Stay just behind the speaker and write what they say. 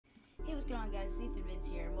what's going on, guys? Ethan Vince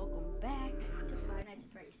here, and welcome back to Five Nights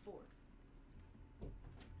at Freddy's 4.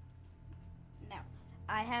 Now,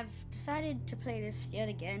 I have decided to play this yet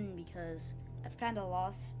again because I've kind of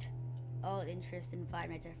lost all interest in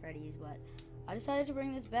Five Nights at Freddy's, but I decided to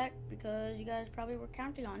bring this back because you guys probably were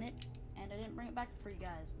counting on it, and I didn't bring it back for you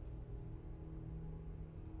guys.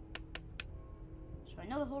 So I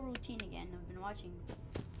know the whole routine again. I've been watching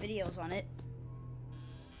videos on it.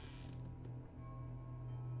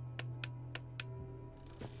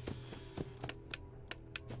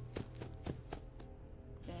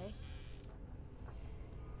 Okay.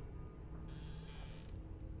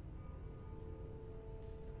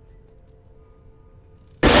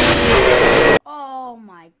 Oh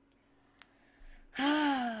my.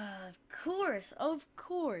 Of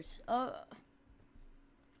course.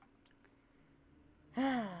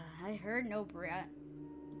 I heard no brat.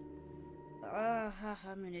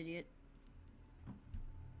 I'm an idiot.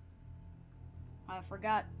 I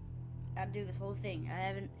forgot how to do this whole thing. I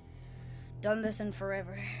haven't done this in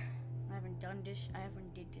forever. I haven't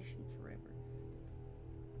did this in forever.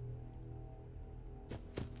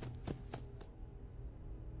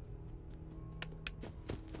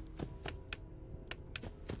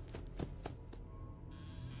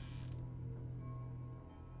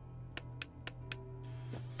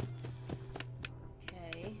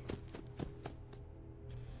 Okay.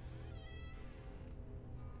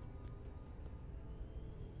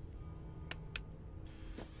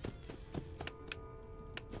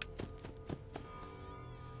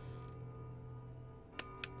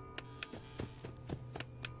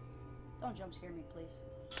 Don't jump scare me, please.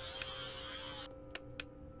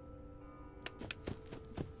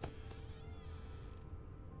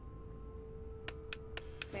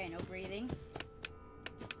 Okay, no breathing.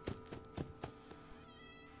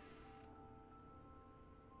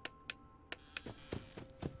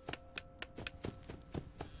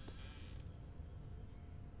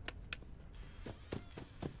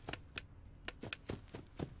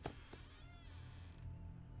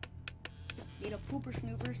 Need a pooper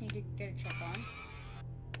snoopers, need to get a check on.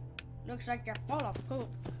 Looks like they're full of poop.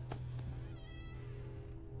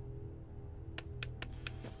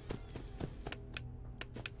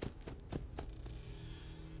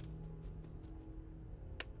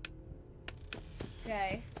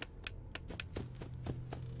 Okay.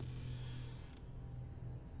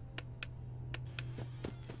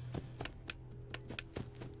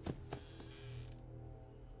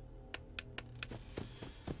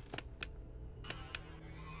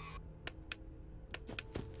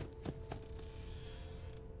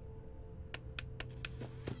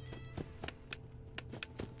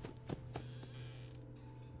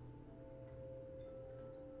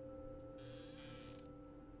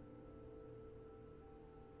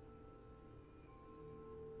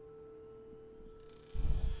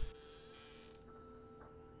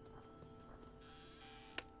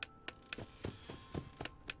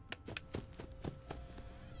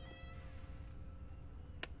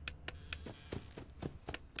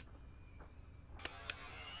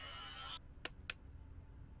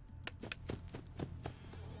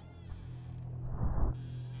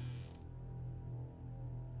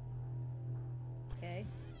 Okay.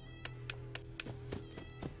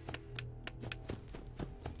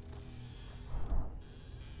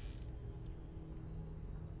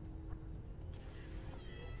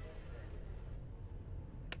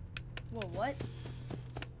 Whoa, what?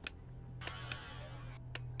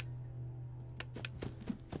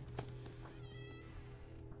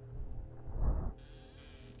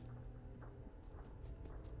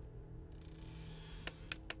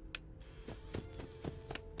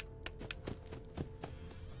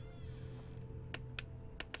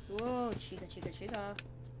 Whoa, chica, chica, chica.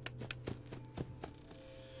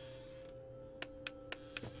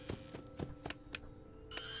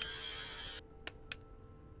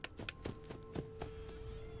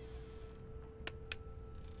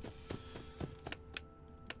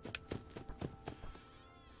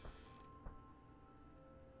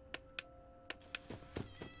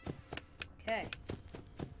 Okay.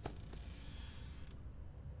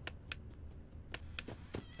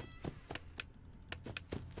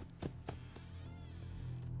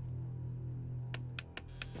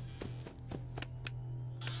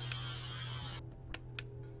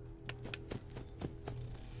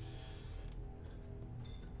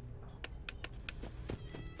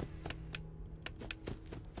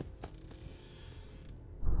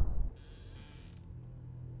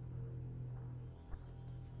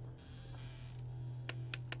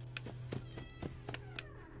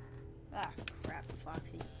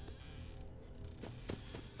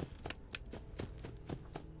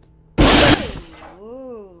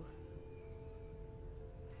 Ooh.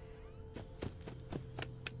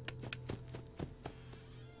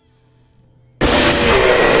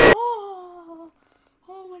 Oh!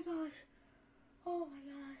 Oh my gosh. Oh my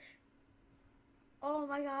gosh. Oh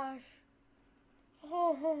my gosh.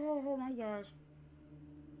 Oh my gosh.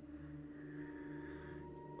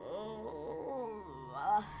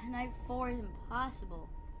 Oh, night 4 is impossible.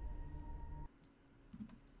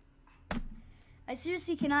 I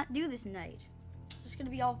seriously cannot do this night. It's just gonna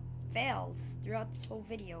be all fails throughout this whole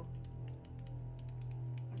video.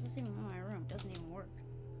 What's this even in my room? It doesn't even work.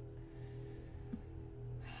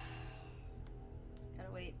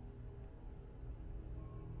 Gotta wait.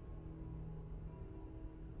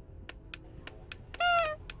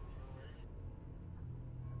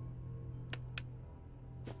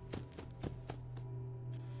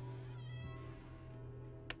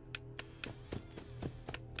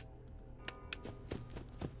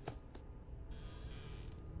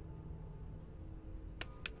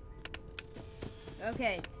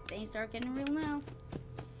 Okay, things start getting real now.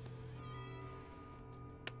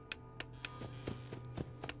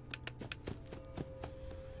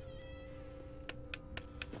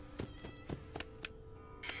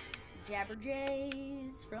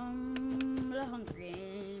 Jabberjays from the Hunger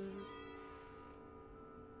Games.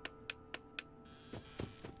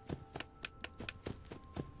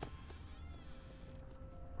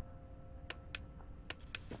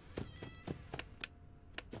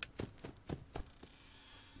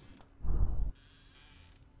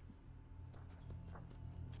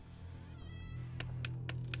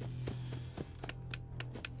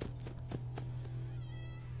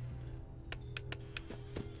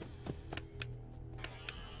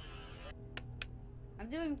 I'm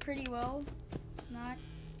doing pretty well. Not.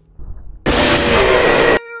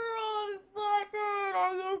 Wrong button!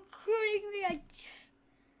 Are you kidding me?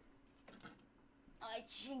 I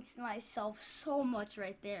jinxed myself so much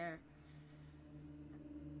right there.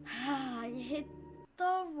 I hit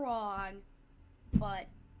the wrong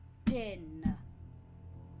button.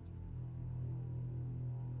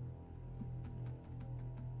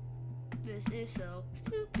 This is so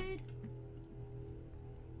stupid.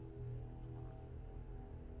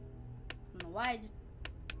 I don't know why I just...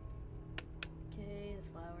 Okay, the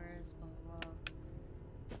flowers, blah blah blah.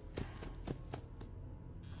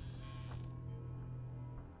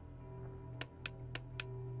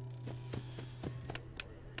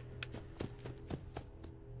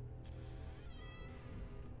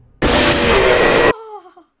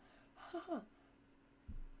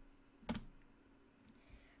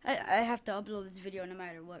 I have to upload this video no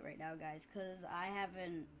matter what right now, guys, because I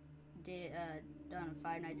haven't done a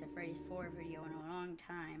Five Nights at Freddy's 4 video in a long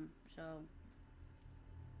time, so...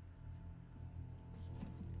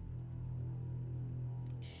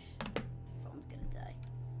 My phone's gonna die.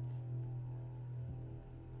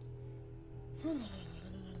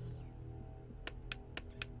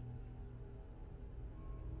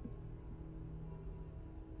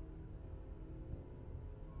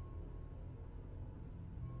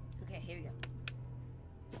 Okay, here we go.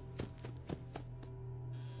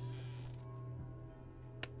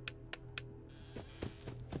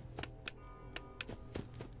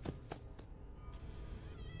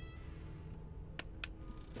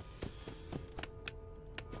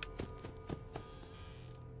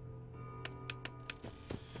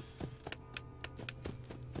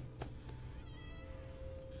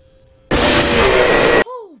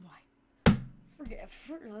 Oh my! Forget.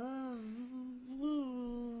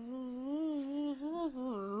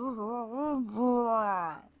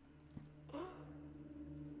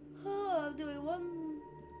 I'm doing one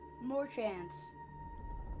more chance.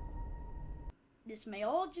 This may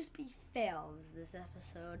all just be fails this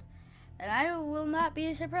episode, and I will not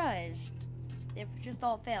be surprised if it just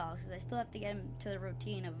all fails, because I still have to get into the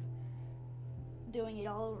routine of doing it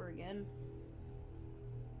all over again.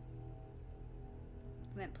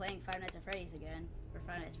 I meant playing Five Nights at Freddy's again, or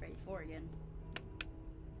Five Nights at Freddy's 4 again.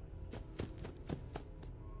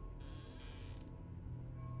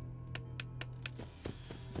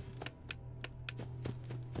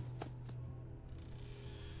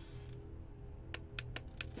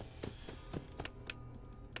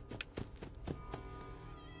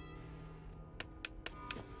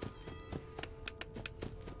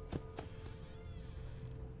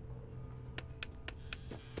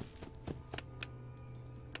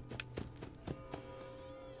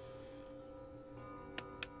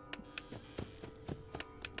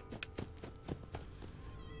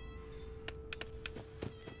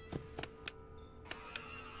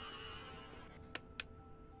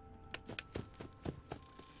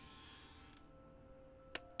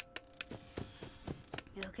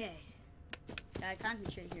 Okay. Gotta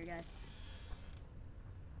concentrate here, guys.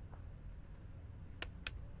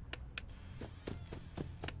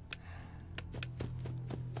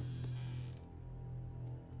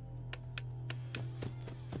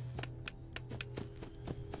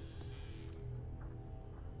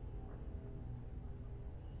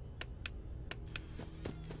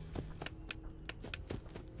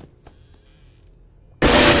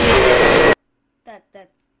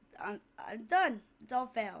 I'm done. It's all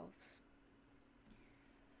fails.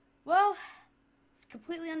 Well, it's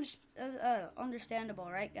completely understandable,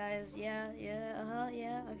 right, guys? Yeah,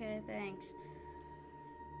 okay, thanks.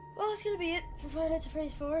 Well, that's gonna be it for Five Nights at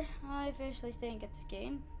Freddy's 4. I officially stink at this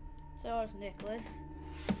game. So is Nicholas.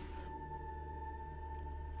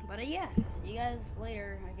 But yeah, see you guys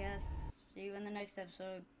later, I guess. See you in the next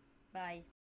episode. Bye.